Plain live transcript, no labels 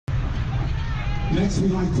Next,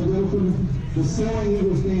 we'd like to welcome the Soaring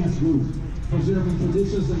Eagles dance group, preserving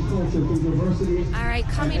traditions and culture through diversity. All right,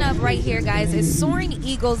 coming up right here, guys, is Soaring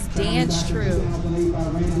Eagles Dance Troupe.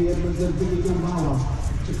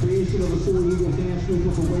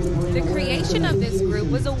 The creation of this group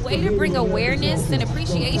was a way to bring awareness and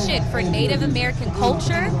appreciation for Native American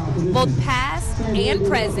culture, both past and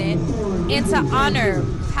present, and to honor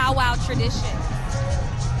powwow tradition.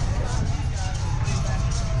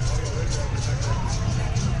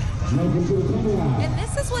 And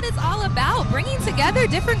this is what it's all about, bringing together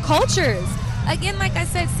different cultures. Again, like I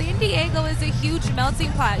said, San Diego is a huge melting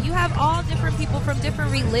pot. You have all different people from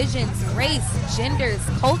different religions, race, genders,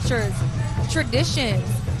 cultures, traditions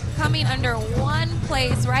coming under one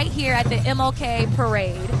place right here at the MLK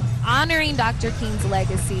parade, honoring Dr. King's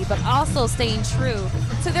legacy, but also staying true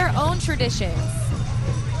to their own traditions.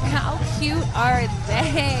 How cute are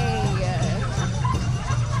they?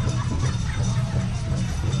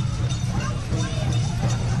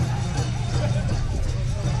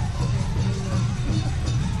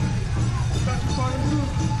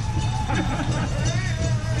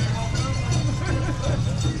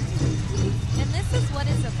 And this is what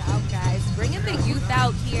it's about, guys. Bringing the youth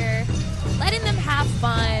out here, letting them have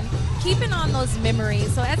fun, keeping on those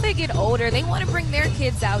memories. So as they get older, they want to bring their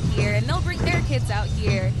kids out here, and they'll bring their kids out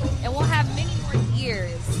here. And we'll have many more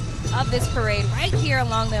years of this parade right here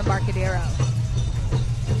along the Embarcadero.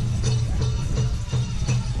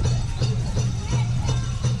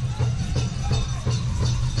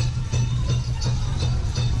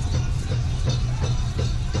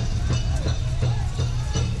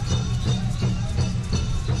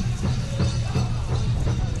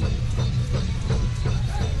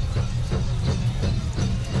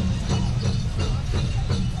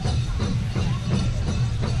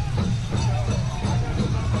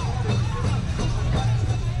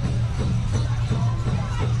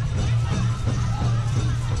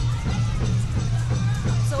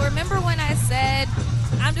 Remember when I said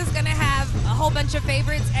I'm just gonna have a whole bunch of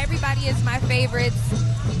favorites? Everybody is my favorites.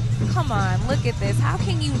 Come on, look at this. How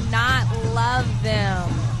can you not love them?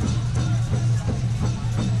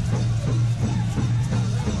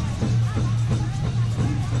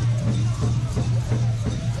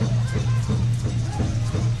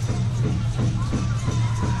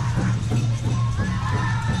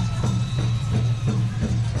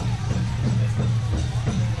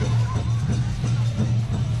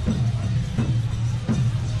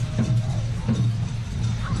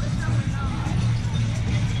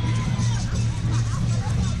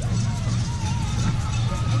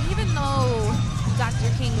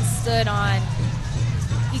 Dr. King stood on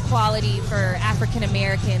equality for African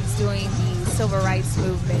Americans during the Civil Rights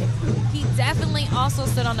Movement. He definitely also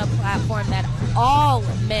stood on a platform that all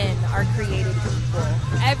men are created equal,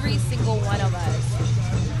 every single one of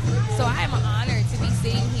us. So I am honored to be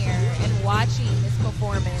sitting here and watching this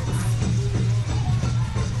performance.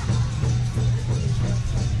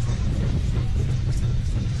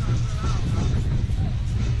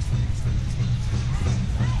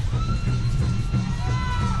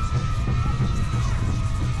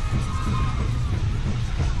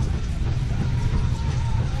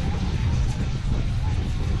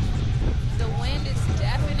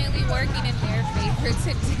 Working in their favor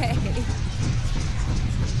today.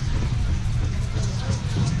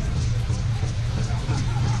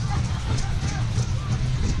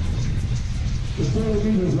 The Soaring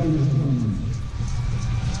Eagles, ladies and gentlemen.